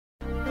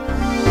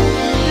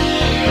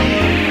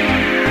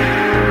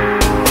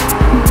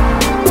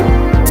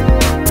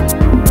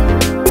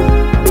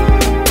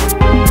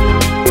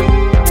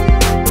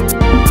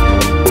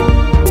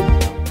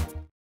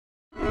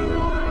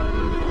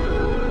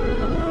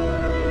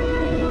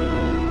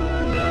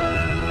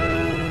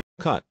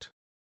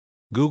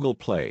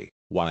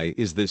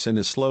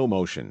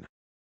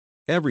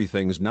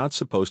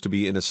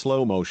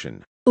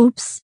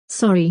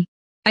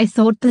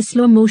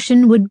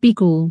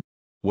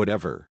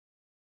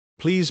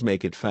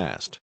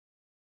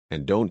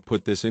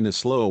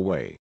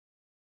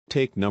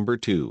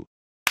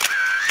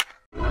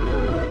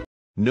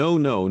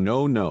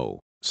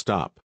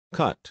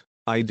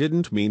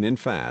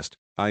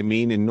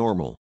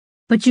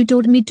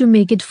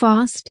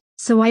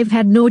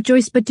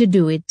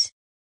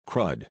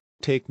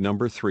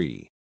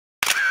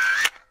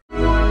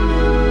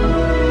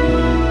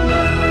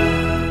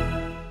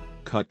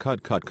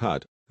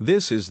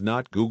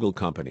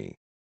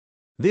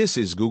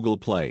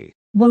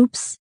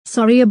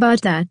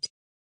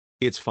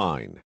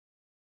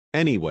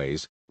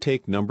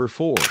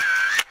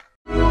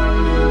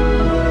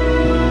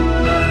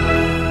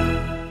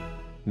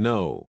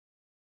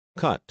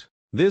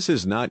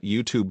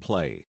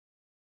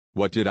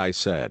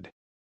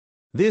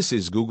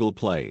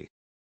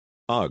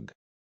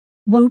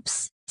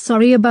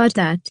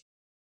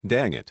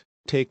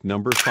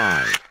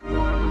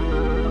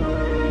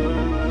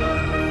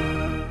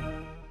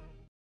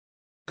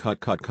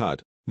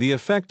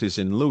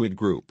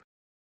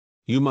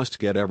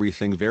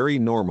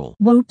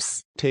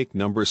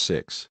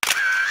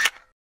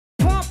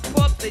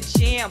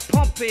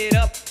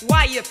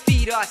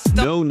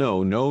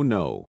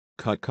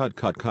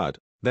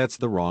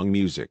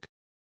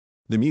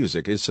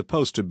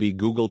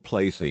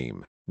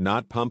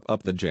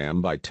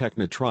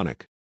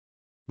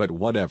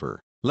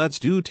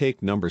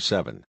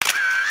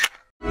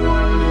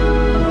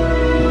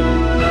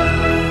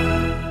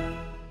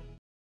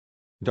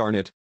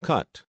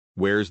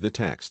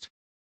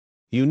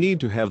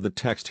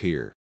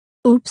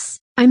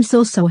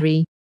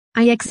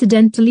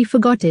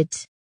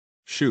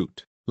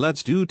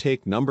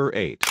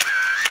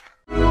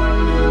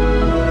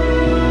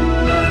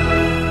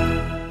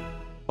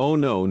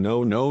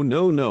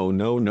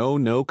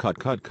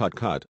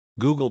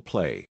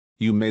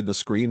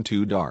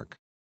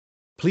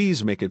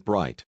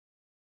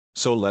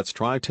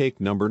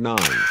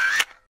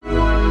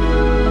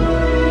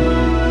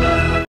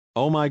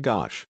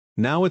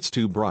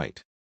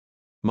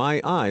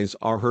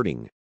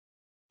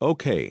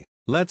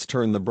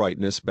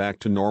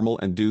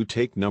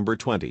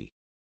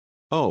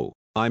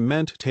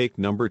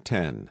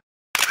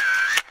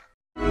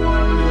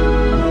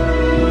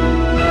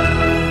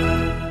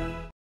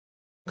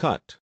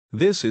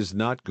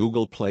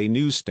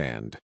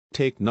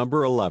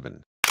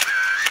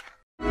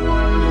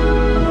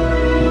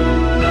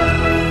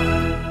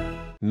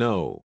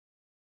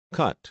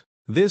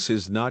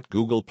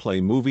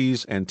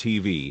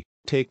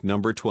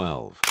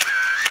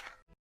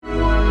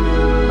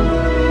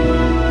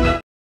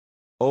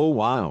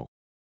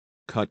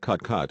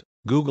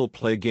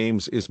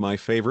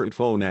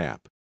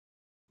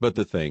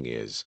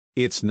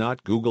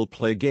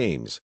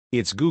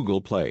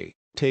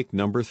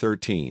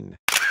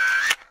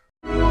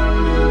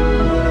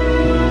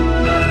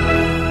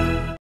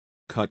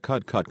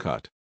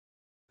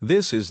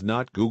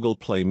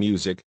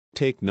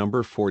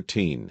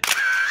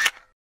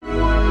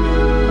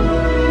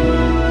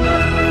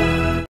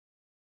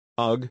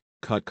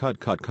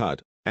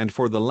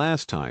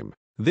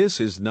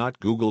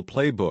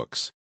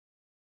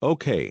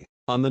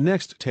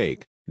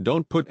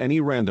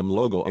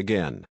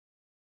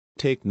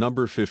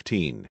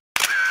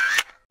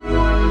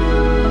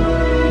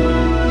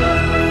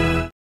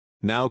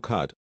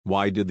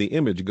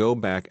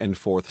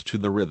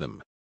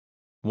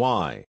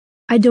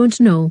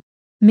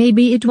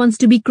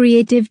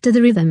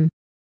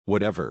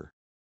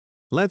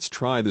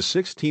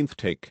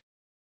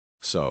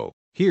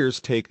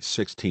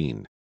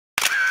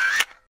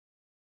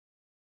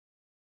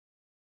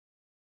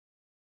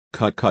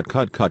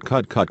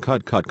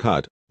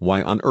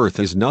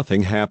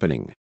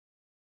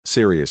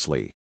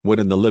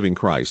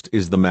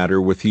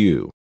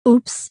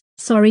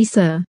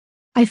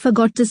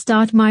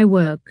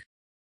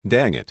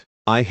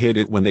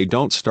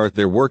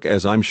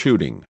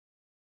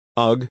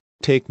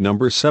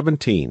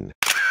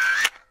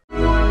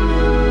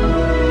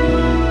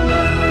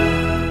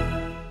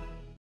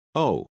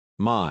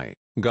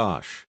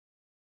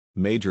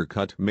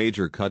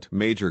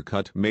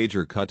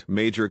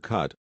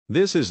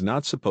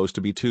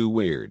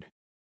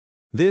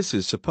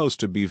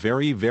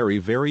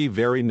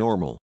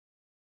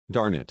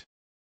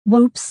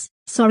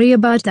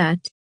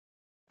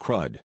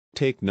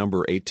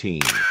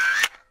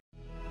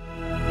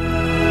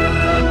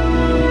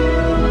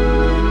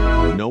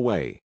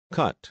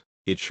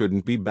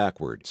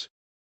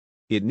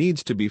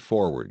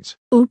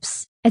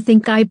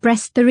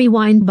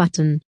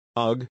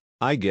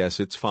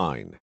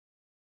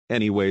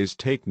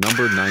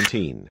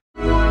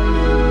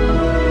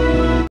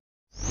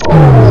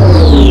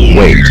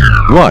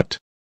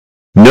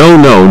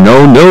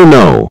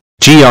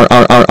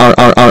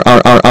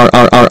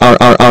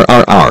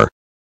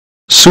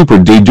Super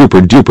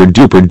duper duper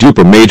duper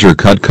duper major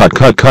cut cut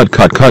cut cut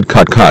cut cut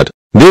cut cut.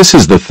 This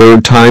is the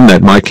third time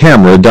that my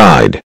camera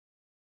died.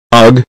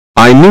 Ugh,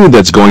 I knew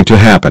that's going to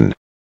happen.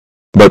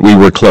 But we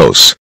were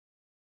close.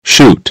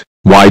 Shoot,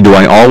 why do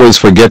I always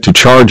forget to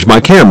charge my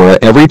camera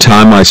every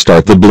time I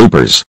start the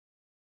bloopers?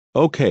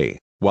 Okay,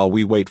 while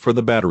we wait for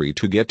the battery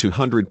to get to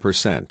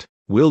 100%,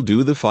 we'll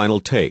do the final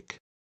take.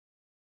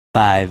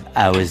 5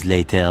 hours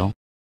later.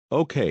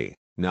 Okay,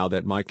 now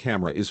that my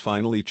camera is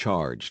finally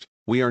charged,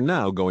 we are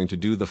now going to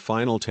do the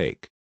final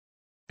take.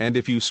 And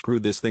if you screw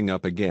this thing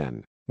up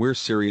again, we're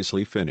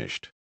seriously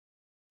finished.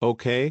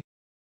 Okay?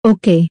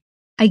 Okay,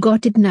 I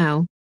got it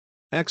now.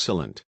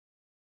 Excellent.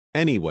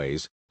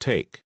 Anyways,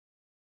 take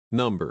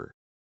number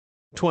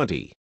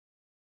 20.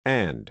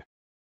 And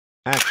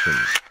action.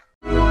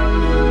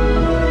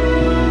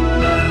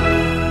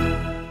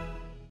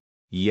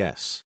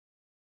 Yes.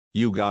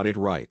 You got it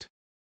right.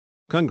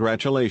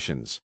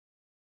 Congratulations.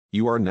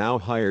 You are now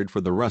hired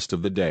for the rest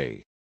of the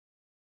day.